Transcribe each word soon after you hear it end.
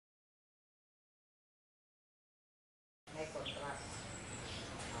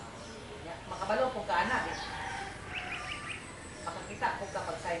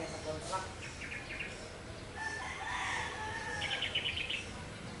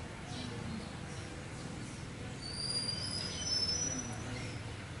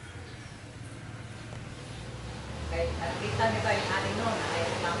lang ito yung ani noon, ay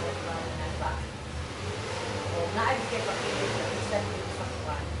namot na ba. O naibigay pag-ilis na isang dito sa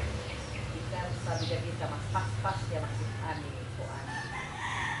kuwan. Ikan sa bigagita, mas pas-pas siya makita ni kuwan.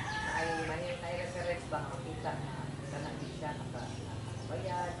 Ay mahirap tayo reference ba makita na sana di siya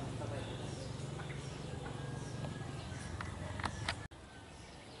nakabayad, nakabayad.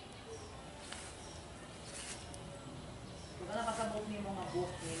 Kung na pasabot ni mga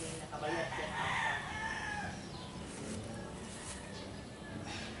book ni nakabayad siya asa.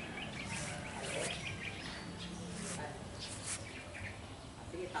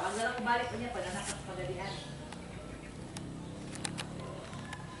 Sige, tawag na lang ko balik ko niya pag nanak sa pagalian.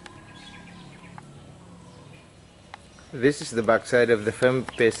 This is the backside of the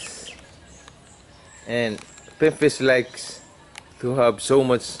Pemphis, and Pemphis likes to have so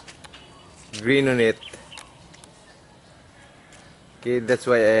much green on it. Okay, that's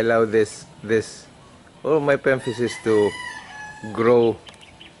why I allow this all my Pemphises to grow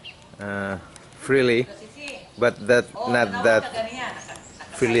freely, but not that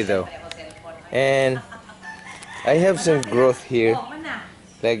freely though. And I have some growth here,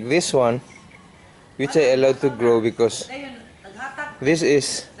 like this one, which I allow to grow because this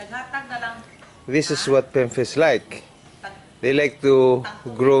is what Pemphis like. They like to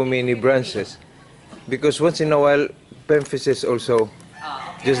grow many branches because once in a while Pemphises also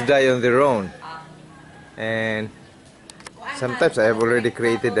just die on their own, and sometimes I have already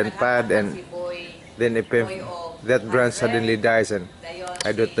created a pad and then that branch suddenly dies and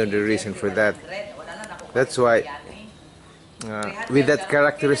I don't know the reason for that. That's why with that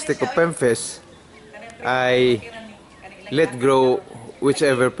characteristic of Pemphis, I let grow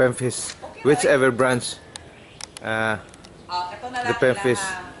whichever branch the Pemphis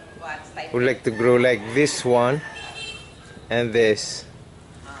would like to grow, like this one and this.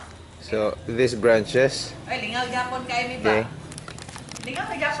 So these branches, okay,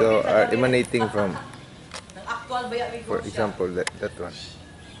 so are emanating from, for example, that one.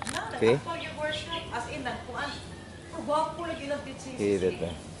 Okay. Okay, that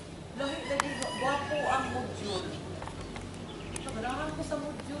one.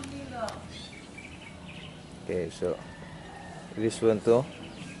 Okay, so this one too,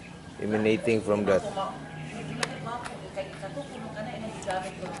 emanating from that.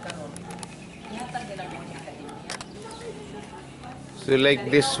 So like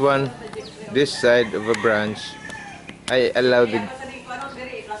this one, this side of a branch, I allow the,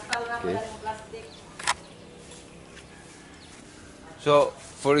 okay. So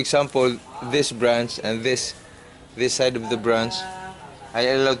for example, this branch and this side of the branch,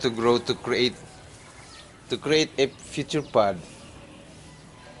 I allow to grow to create a future pod.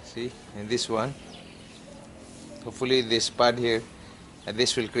 See, and this one, hopefully this pod here, and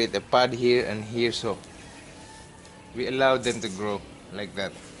this will create a pod here and here. So we allow them to grow like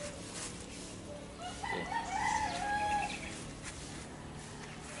that. Okay.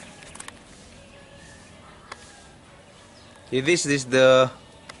 Okay, this is the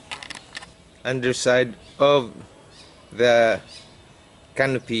underside of the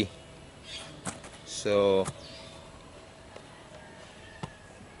canopy. So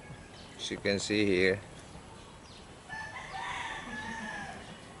as you can see here,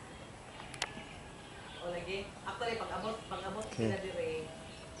 okay.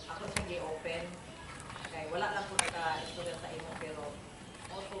 Ako siya gi-open kay wala lang po naka-student sa imo pero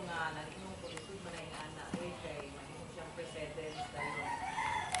auto nga nag-inong po isud man ang ana oy kay mahimo siyang precedence dahil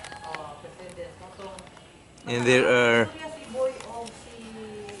precedence motong and there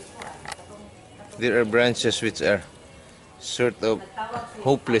are branches which are sort of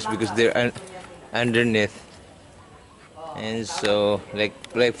hopeless because they're underneath, and so like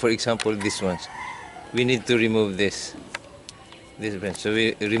for example these ones, we need to remove this branch, so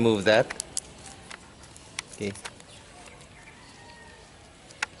we remove that. Okay,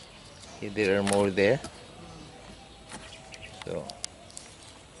 there are more there, so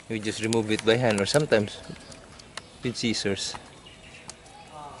we just remove it by hand or sometimes with scissors.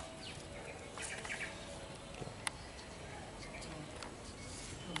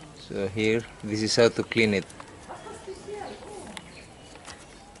 So here, this is how to clean it.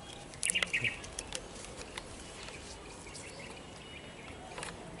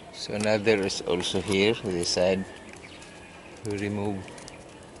 So another is also here, this side. We remove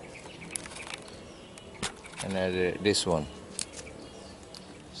another, this one.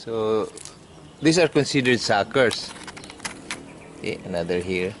 So these are considered suckers. Okay, another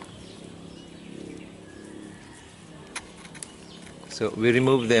here. So we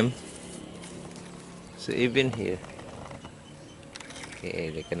remove them. So even here, okay,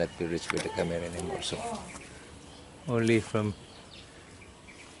 they cannot be reached with the camera anymore. So only from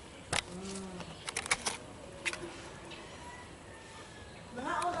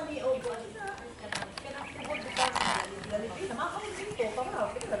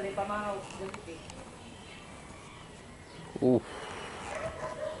ooh.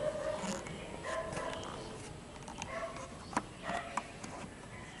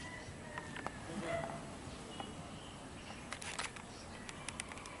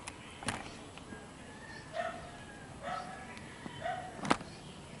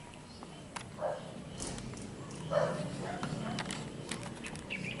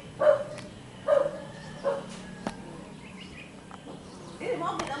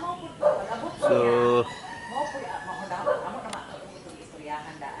 So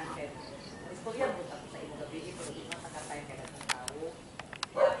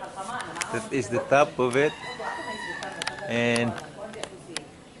that is the top of it, and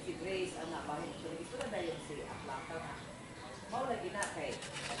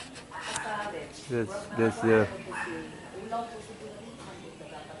that's the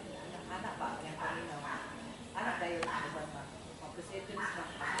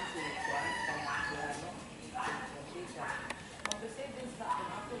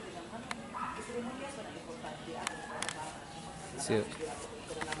so,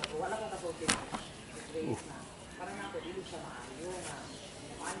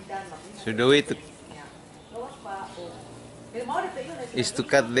 so the way to is to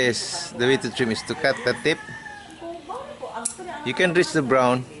cut this. The way to trim is to cut the tip. You can reach the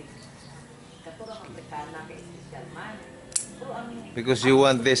brown because you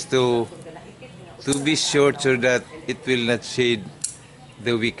want this to be short so that it will not shade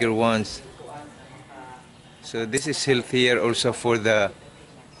the weaker ones. So this is healthier also for the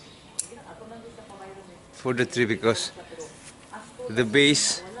tree because the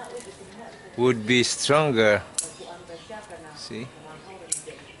base would be stronger. See?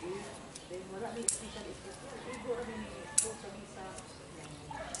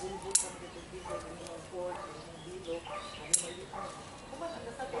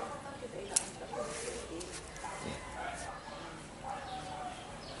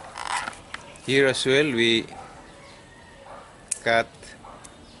 Here as well we cut,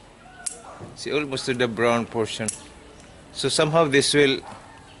 see, almost to the brown portion. So somehow this will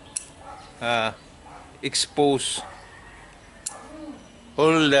expose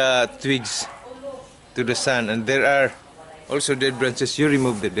all the twigs to the sun, and there are also dead branches. You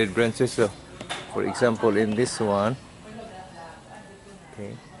remove the dead branches. So for example in this one,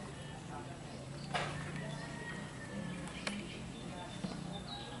 okay,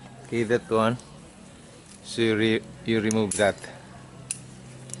 that one, so you remove that.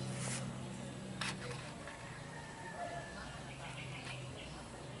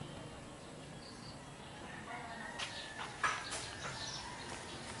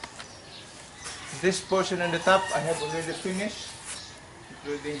 This portion on the top I have already finished,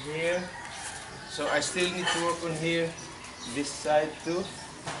 including here. So I still need to work on here, this side too,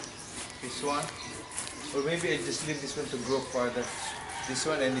 this one. Or maybe I just leave this one to grow further. This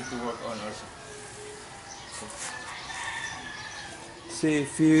one I need to work on also. See,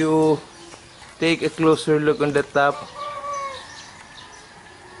 if you take a closer look on the top,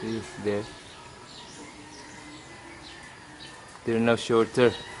 see there, they're now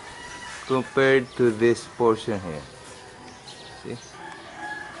shorter compared to this portion here. See?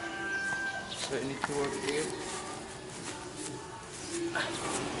 So I need to work here.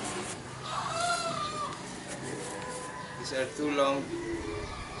 These are too long.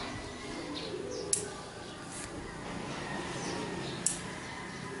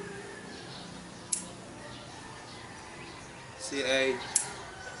 See,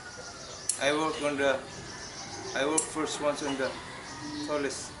 I work first once on the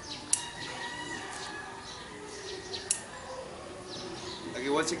tallest. Okay,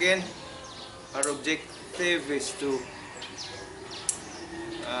 once again, our objective is to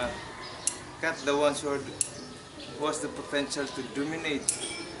cut the ones who has the potential to dominate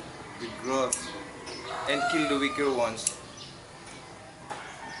the growth and kill the weaker ones.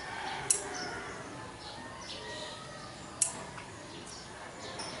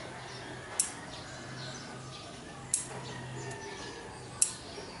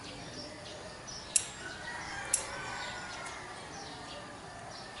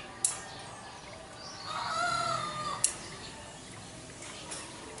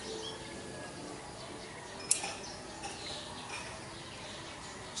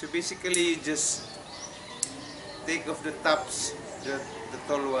 So basically you just take off the tops, the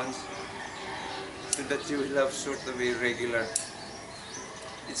tall ones, so that you will have sort of a regular.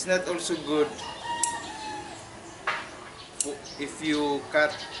 It's not also good if you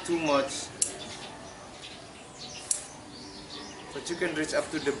cut too much, but you can reach up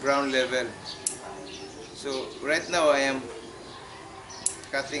to the brown level. So right now I am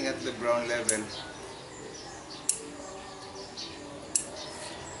cutting at the brown level.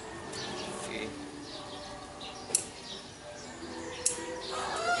 Okay.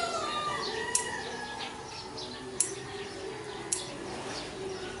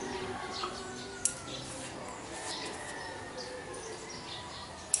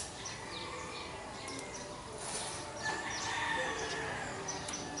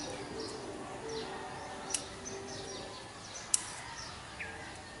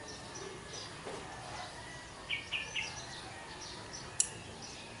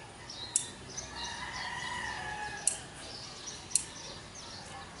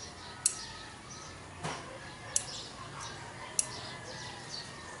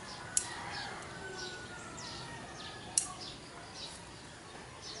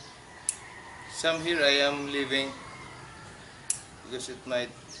 Some here I am leaving because it might.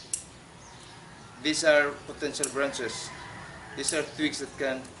 These are potential branches. These are twigs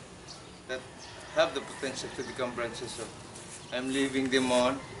that have the potential to become branches. So I'm leaving them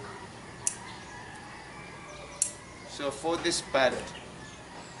on. So for this pad,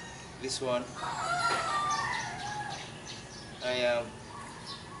 this one, I am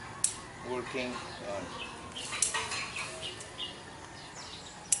working on.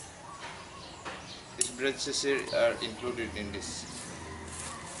 These branches here are included in this.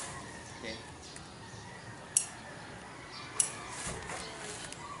 Okay.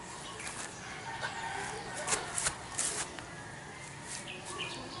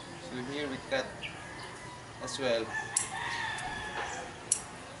 So here we cut as well.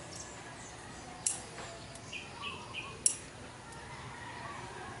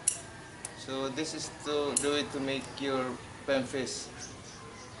 So this is to do it to make your Pemphis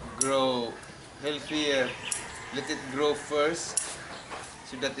grow healthier. Let it grow first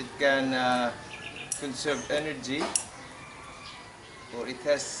so that it can conserve energy, or it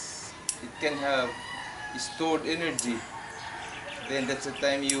can have stored energy. Then that's the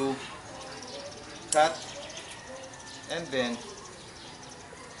time you cut, and then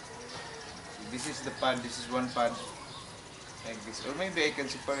this is the pad. This is one pad like this, or maybe I can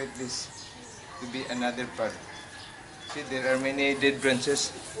separate this to be another pad. See, there are many dead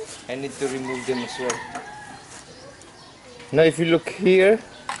branches. I need to remove them as well. Now if you look here,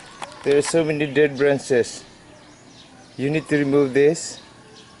 there are so many dead branches. You need to remove this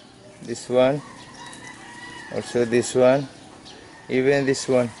one, also this one, even this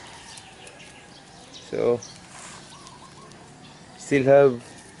one. So still have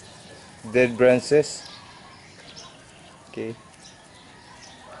dead branches. Okay.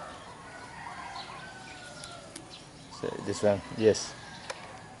 So this one, yes.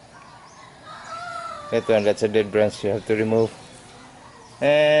 That one, that's a dead branch you have to remove.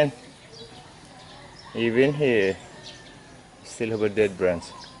 And even here, still have a dead branch.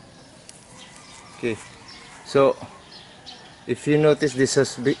 Okay. So if you notice, this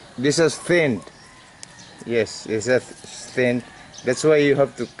has thinned. Yes, it has thinned. That's why you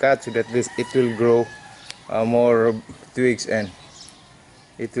have to cut so that it will grow more twigs and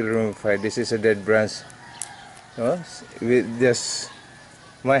it will ramify. This is a dead branch. With just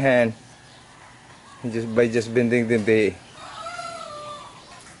my hand, by just bending them, here's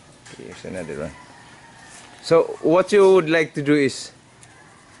another one. So what you would like to do is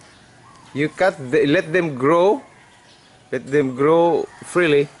you let them grow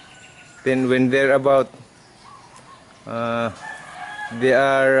freely. Then when they're about they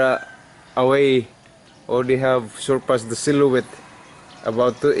are away, or they have surpassed the silhouette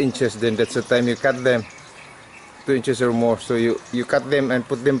about 2 inches, then that's the time you cut them 2 inches or more. So you cut them and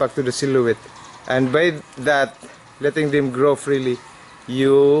put them back to the silhouette, and by that, letting them grow freely,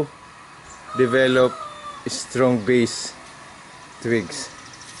 you develop strong base twigs.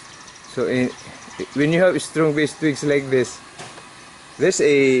 So when you have strong base twigs like this, there's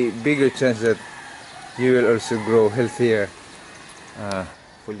a bigger chance that you will also grow healthier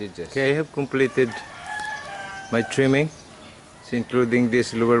foliages. Okay, I have completed my trimming, so including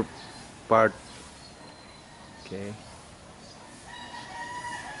this lower part. Okay.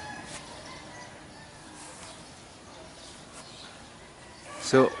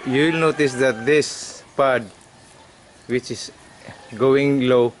 So you'll notice that this pad, which is going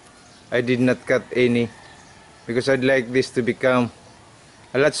low, I did not cut any, because I'd like this to become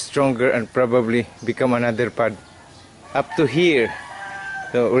a lot stronger and probably become another pad up to here.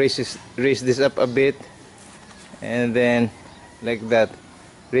 So raise this up a bit, and then like that,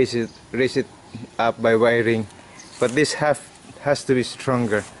 raise it up by wiring but this half has to be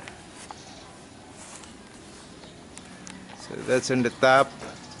stronger. So that's on the top.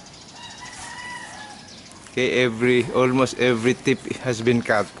 Okay, almost every tip has been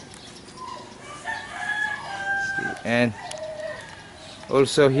cut. See, and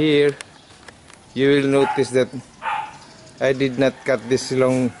also here you will notice that I did not cut this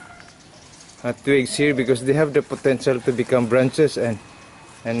long twigs here because they have the potential to become branches and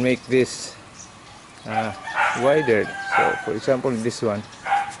make this wider. So for example this one,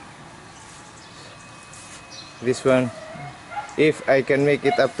 if I can make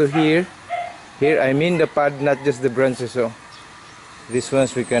it up to here I mean the pod, not just the branches. So these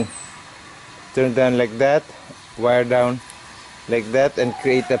ones we can turn down like that, wire down like that, and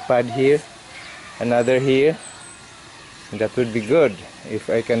create a pod here, another here, and that would be good if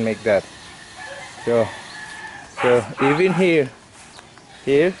I can make that. So even here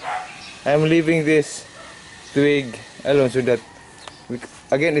I'm leaving this twig alone so that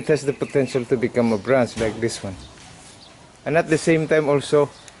again it has the potential to become a branch like this one, and at the same time also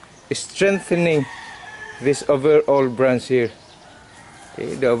strengthening this overall branch here.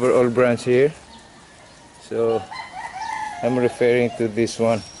 Okay, the overall branch here. So I'm referring to this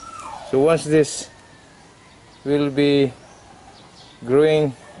one. So once this will be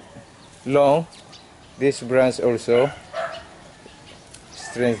growing long, this branch also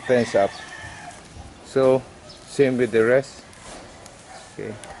strengthens up. So same with the rest.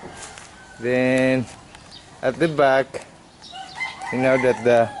 Okay, then at the back, you know that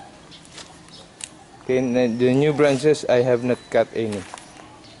the new branches I have not cut any,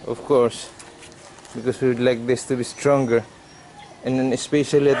 of course, because we would like this to be stronger, and then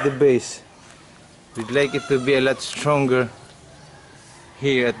especially at the base we'd like it to be a lot stronger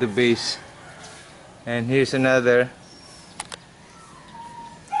here at the base. And here's another,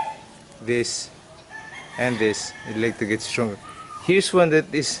 this and this, we'd like to get stronger. Here's one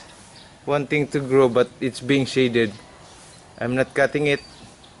that is wanting to grow but it's being shaded. I'm not cutting it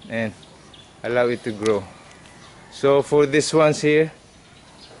and allow it to grow. So for these ones here,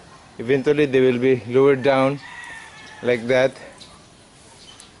 eventually they will be lowered down like that.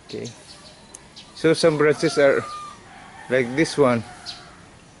 Okay, so some branches are like this one.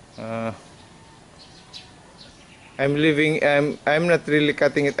 I'm not really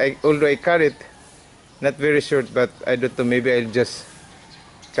cutting it, although I cut it not very short, but I don't know, maybe I'll just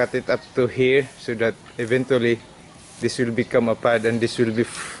cut it up to here so that eventually this will become a pad and this will be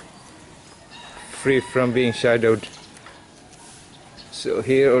free from being shadowed. So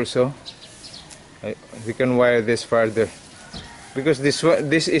here also we can wire this farther because this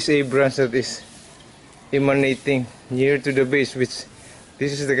is a branch that is emanating near to the base, which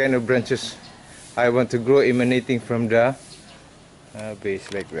this is the kind of branches I want to grow, emanating from the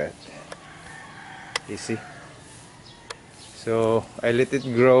base like that. You see? So I let it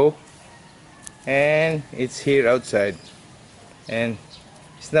grow and it's here outside and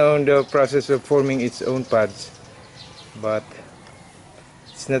it's now in the process of forming its own pods, but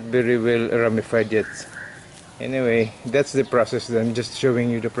it's not very well ramified yet. Anyway, that's the process. I'm just showing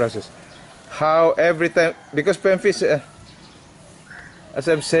you the process. How every time, because Pemphis, as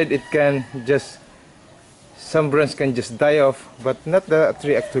I've said, it can just, some branches can just die off, but not the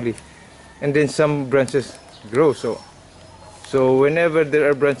tree actually, and then some branches grow. So whenever there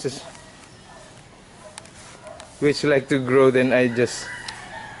are branches which like to grow, then I just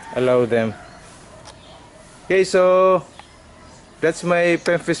allow them. Okay, so that's my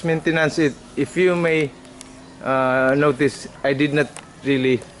Pemphis maintenance. If you may notice, I did not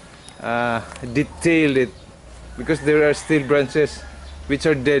really detail it because there are still branches which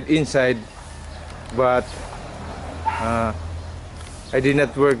are dead inside, but I did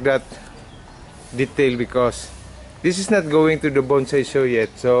not work that detail because this is not going to the bonsai show yet.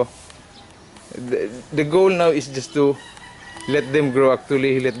 So the goal now is just to let them grow,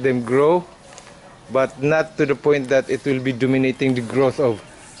 actually let them grow, but not to the point that it will be dominating the growth of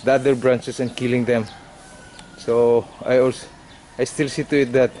the other branches and killing them. So I still see to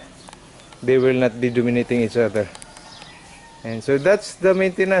it that they will not be dominating each other. And so that's the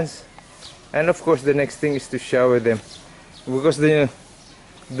maintenance. And of course the next thing is to shower them, because the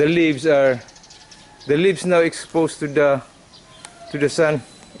leaves now exposed to the sun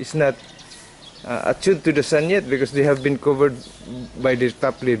is not attuned to the sun yet because they have been covered by the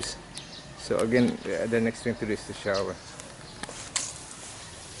top leaves. So again, the next thing to do is to shower.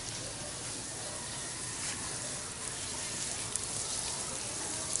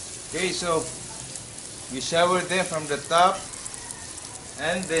 Okay, so we shower them from the top,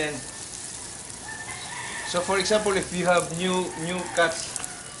 and then, so for example, if you have new cuts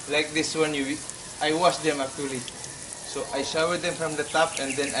like this one, I wash them actually So I shower them from the top,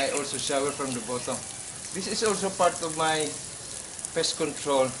 and then I also shower from the bottom. This is also part of my pest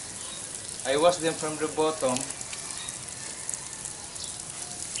control. I wash them from the bottom,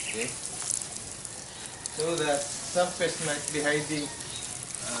 okay, so that some pests might be hiding.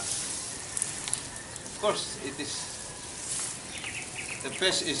 Of course, the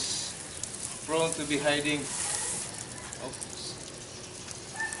pest is prone to be hiding. Oops.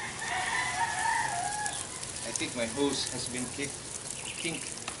 I think my hose has been kinked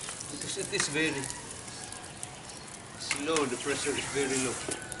because it is very slow. The pressure is very low.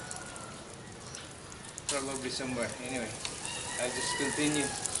 Probably somewhere. Anyway, I'll just continue.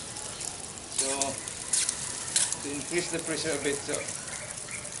 So to increase the pressure a bit, so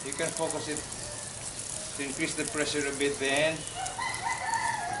you can focus it to increase the pressure a bit, then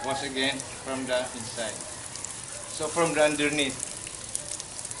wash again from the inside. So from the underneath.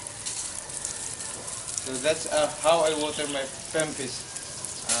 So that's how I water my Pemphis,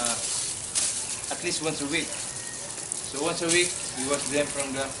 at least once a week. So once a week, we wash them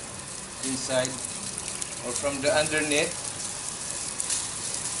from the inside or from the underneath.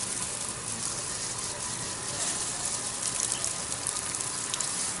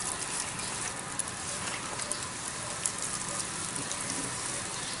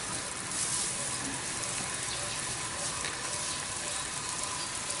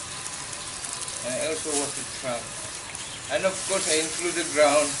 And I also wash the trunk. And of course I include the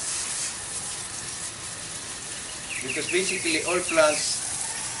ground, because basically all plants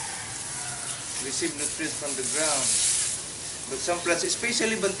receive nutrients from the ground. But some plants,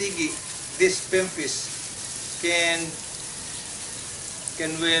 especially Bantigi, this Pemphis, can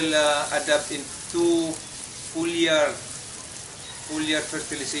well adapt into foliar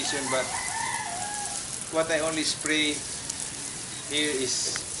fertilization. But what I only spray here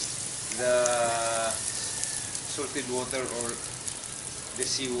is the salted water or the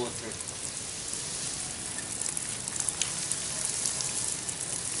sea water.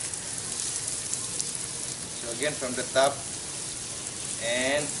 So again, from the top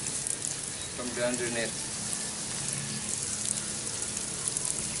and from the underneath.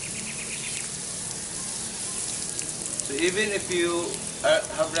 So even if you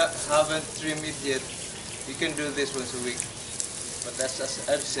haven't trimmed it yet, you can do this once a week. But as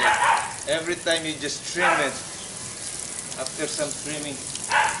I've said, every time you just trim it, after some trimming,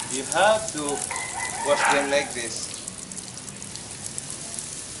 you have to wash them like this,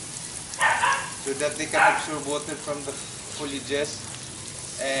 so that they can absorb water from the foliages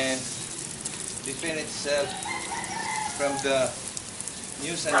and defend itself from the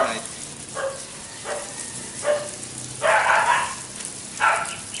new sunlight.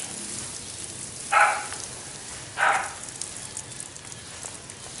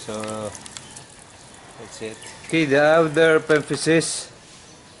 So that's it. Okay, the other Pemphises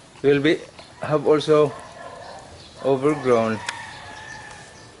will have also overgrown,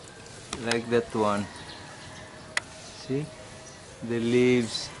 like that one. See, the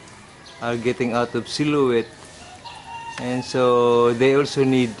leaves are getting out of silhouette, and so they also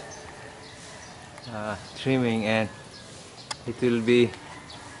need trimming, and it will be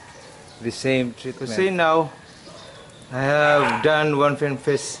the same treatment. So see, now I have done one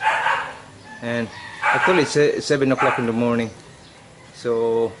Pemphis, and actually it's 7 o'clock in the morning,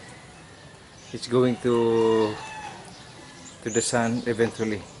 so it's going to the sun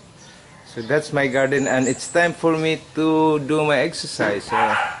eventually. So that's my garden, and it's time for me to do my exercise.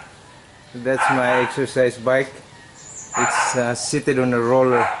 So that's my exercise bike. It's seated on a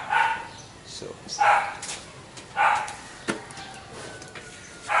roller. So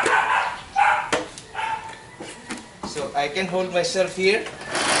I can hold myself here, and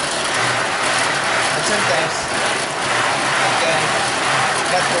sometimes I can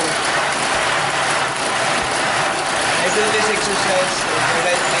not hold. I do this exercise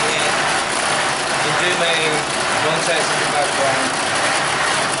politely and enjoy my bonsais in the background.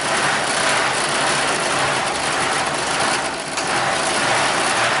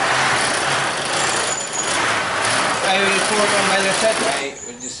 I will pour on my left side. I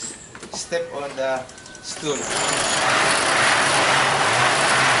will just step on the stool.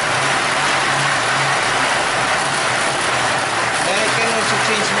 And I can also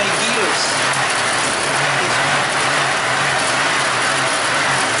change my gears.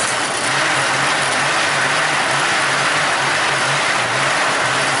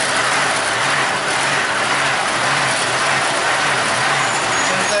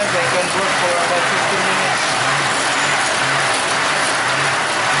 Sometimes I can work for about 15 minutes.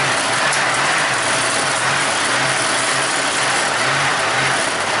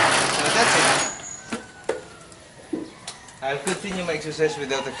 continue my exercise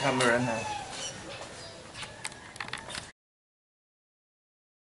without a camera now.